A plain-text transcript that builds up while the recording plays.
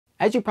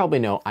As you probably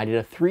know, I did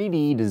a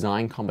 3D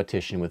design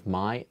competition with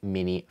my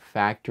mini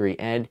factory,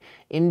 and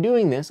in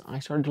doing this, I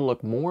started to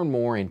look more and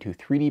more into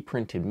 3D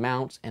printed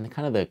mounts and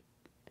kind of the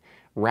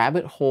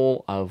rabbit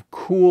hole of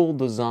cool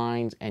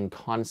designs and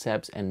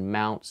concepts and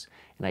mounts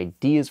and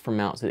ideas for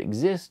mounts that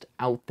exist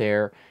out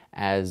there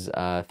as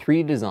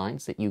 3D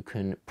designs that you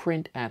can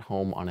print at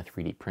home on a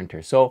 3D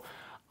printer. So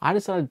I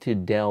decided to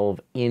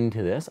delve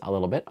into this a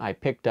little bit. I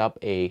picked up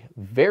a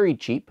very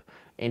cheap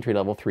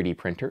entry-level 3D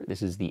printer.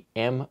 This is the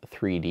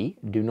M3D.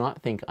 Do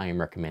not think I am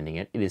recommending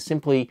it. It is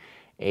simply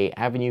an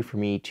avenue for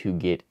me to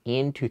get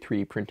into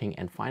 3D printing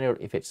and find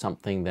out if it's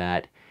something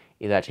that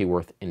is actually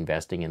worth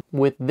investing in.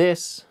 With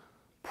this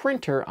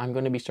printer, I'm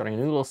going to be starting a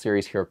new little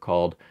series here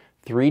called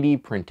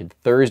 3D Printed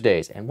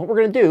Thursdays. And what we're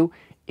going to do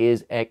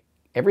is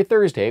every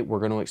Thursday, we're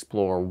going to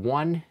explore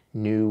one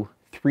new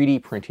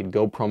 3D printed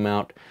GoPro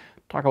mount,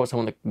 talk about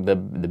some of the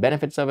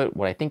benefits of it,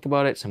 what I think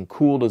about it, some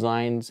cool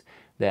designs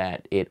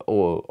that it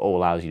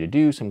allows you to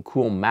do, some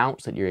cool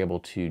mounts that you're able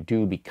to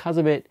do because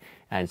of it,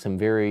 and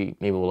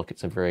maybe we'll look at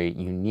some very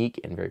unique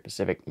and very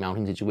specific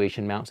mounting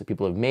situation mounts that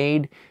people have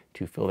made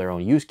to fill their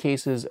own use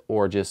cases,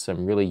 or just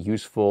some really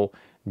useful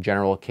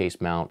general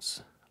case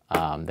mounts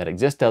that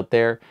exist out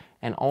there.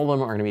 And all of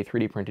them are going to be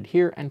 3D printed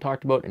here and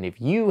talked about. And if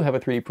you have a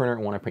 3D printer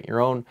and want to print your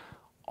own,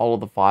 all of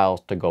the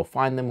files to go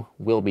find them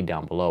will be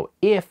down below.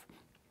 If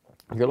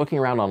you're looking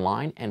around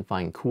online and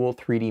find cool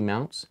 3D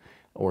mounts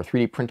or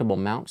 3D printable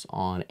mounts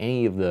on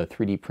any of the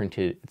 3D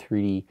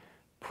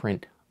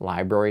print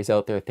libraries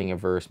out there,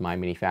 Thingiverse, My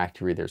Mini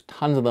Factory, there's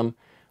tons of them.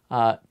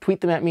 Tweet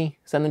them at me,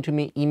 send them to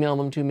me, email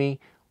them to me.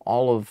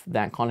 All of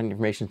that contact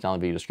information is down in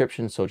the video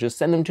description, so just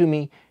send them to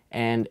me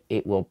and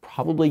it will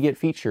probably get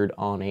featured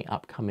on an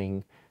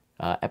upcoming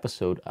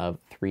episode of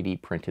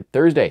 3D Printed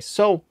Thursdays.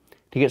 So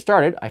to get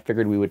started, I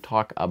figured we would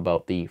talk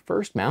about the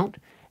first mount,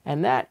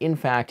 and that in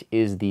fact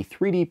is the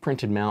 3D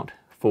printed mount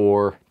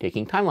for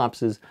taking time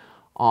lapses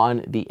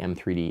on the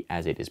M3D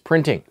as it is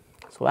printing.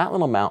 So that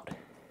little mount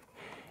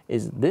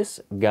is this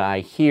guy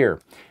here.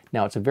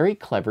 Now it's a very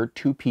clever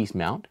two-piece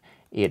mount.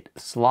 It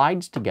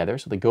slides together,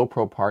 so the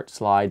GoPro part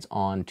slides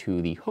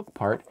onto the hook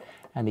part,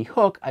 and the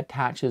hook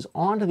attaches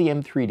onto the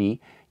M3D.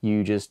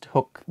 You just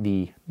hook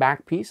the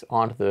back piece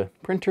onto the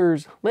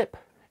printer's lip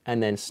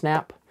and then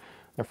snap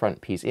the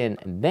front piece in,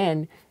 and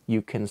then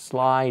you can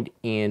slide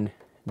in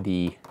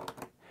the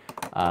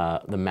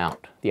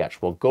mount, the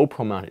actual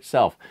GoPro mount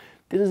itself.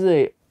 This is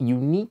a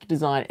unique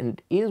design,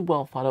 and it is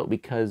well thought out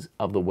because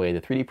of the way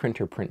the 3D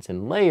printer prints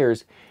in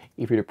layers.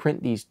 If you're to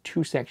print these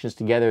two sections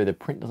together, the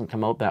print doesn't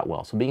come out that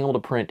well. So being able to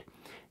print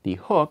the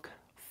hook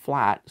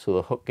flat, so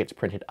the hook gets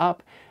printed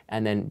up,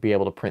 and then be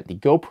able to print the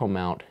GoPro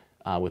mount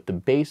with the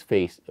base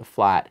face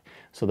flat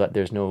so that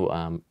there's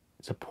no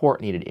support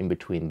needed in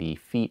between the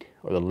feet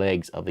or the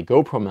legs of the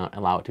GoPro mount,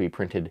 allow it to be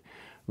printed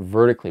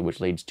vertically, which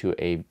leads to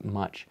a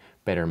much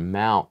better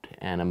mount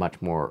and a much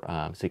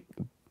more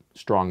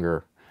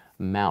stronger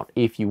mount.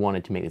 If you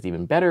wanted to make this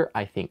even better,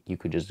 I think you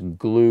could just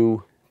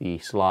glue the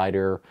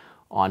slider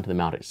onto the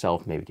mount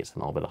itself, maybe get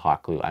some a little bit of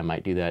hot glue. I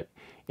might do that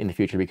in the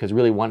future because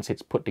really once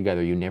it's put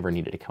together, you never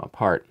need it to come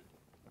apart.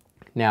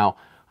 Now,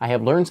 I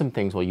have learned some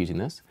things while using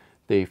this.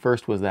 The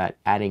first was that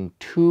adding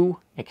two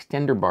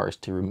extender bars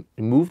to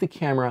move the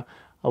camera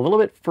a little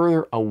bit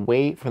further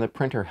away from the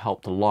printer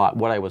helped a lot.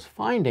 What I was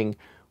finding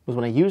was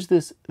when I used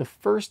this the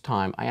first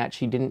time,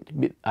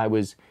 I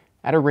was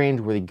at a range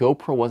where the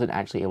GoPro wasn't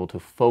actually able to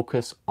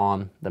focus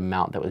on the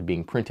mount that was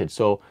being printed.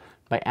 So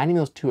by adding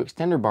those two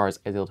extender bars,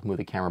 I was able to move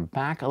the camera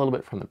back a little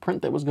bit from the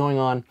print that was going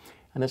on,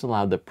 and this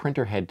allowed the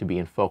printer head to be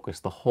in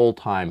focus the whole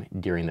time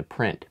during the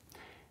print.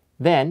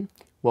 Then,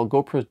 while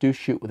GoPros do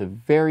shoot with a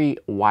very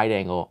wide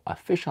angle, a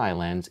fisheye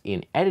lens,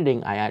 in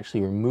editing I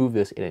actually removed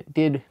this and it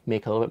did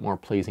make a little bit more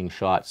pleasing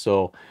shot.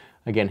 So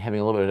again,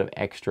 having a little bit of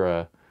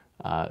extra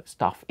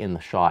stuff in the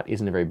shot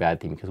isn't a very bad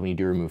thing, because when you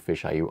do remove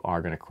fisheye, you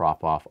are going to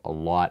crop off a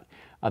lot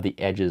of the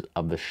edges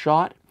of the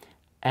shot.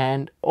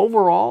 And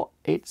overall,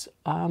 it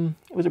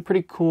was a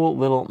pretty cool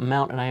little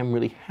mount, and I am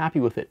really happy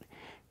with it.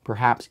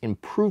 Perhaps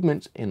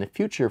improvements in the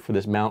future for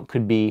this mount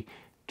could be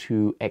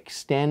to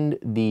extend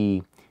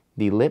the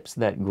lips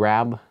that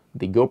grab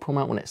the GoPro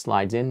mount when it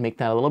slides in, make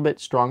that a little bit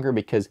stronger,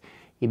 because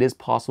it is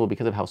possible,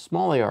 because of how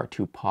small they are,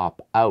 to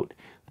pop out.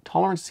 The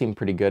tolerance seemed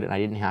pretty good, and I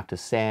didn't have to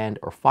sand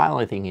or file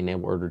anything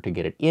in order to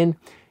get it in.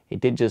 It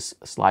did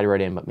just slide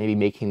right in, but maybe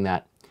making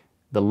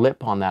the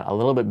lip on that a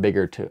little bit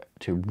bigger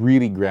to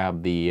really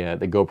grab the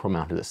GoPro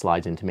mount as it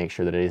slides in, to make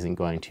sure that it isn't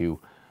going to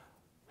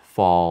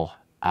fall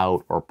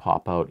out or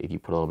pop out if you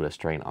put a little bit of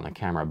strain on the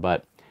camera.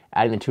 But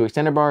adding the two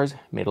extender bars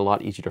made it a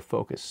lot easier to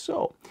focus.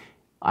 So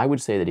I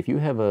would say that if you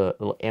have a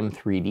little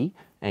M3D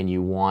and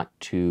you want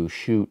to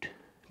shoot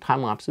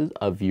time lapses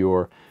of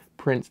your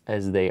prints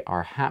as they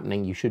are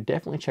happening, you should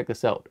definitely check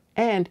this out.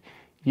 And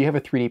if you have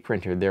a 3D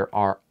printer, there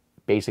are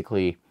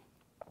basically,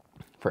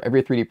 for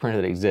every 3D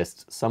printer that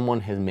exists,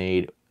 someone has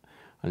made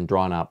and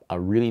drawn up a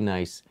really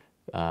nice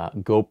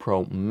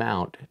GoPro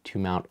mount to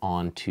mount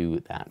onto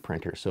that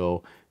printer.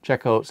 So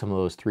check out some of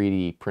those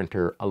 3D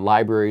printer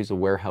libraries or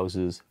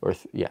warehouses, or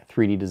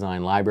 3D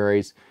design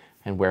libraries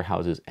and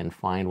warehouses, and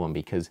find one,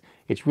 because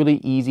it's really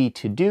easy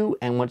to do.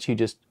 And once you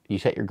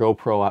set your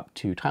GoPro up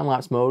to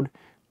time-lapse mode,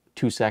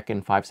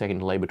 2-second, 5-second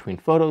delay between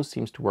photos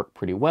seems to work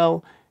pretty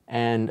well,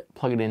 and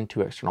plug it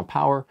into external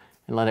power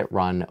and let it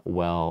run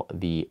while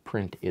the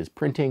print is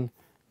printing,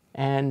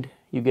 and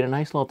you get a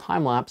nice little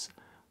time lapse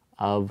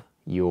of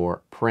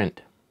your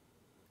print.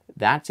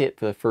 That's it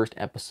for the first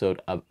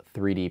episode of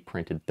 3D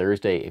Printed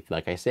Thursday. If,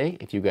 like I say,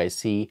 if you guys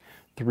see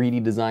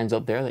 3D designs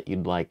out there that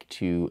you'd like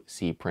to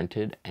see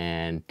printed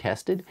and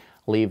tested,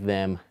 leave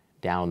them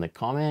down in the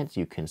comments.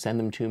 You can send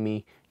them to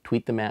me,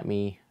 tweet them at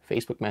me,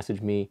 Facebook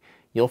message me.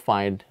 You'll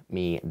find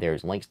me.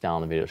 There's links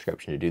down in the video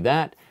description to do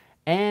that.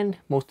 And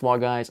most of all,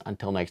 guys,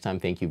 until next time,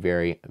 thank you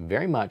very,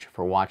 very much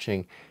for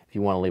watching. If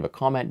you want to leave a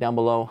comment down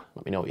below,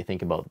 let me know what you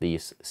think about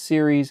this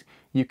series.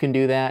 You can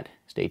do that.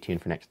 Stay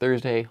tuned for next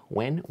Thursday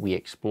when we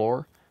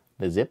explore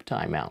the zip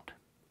tie mount.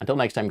 Until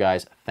next time,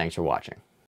 guys, thanks for watching.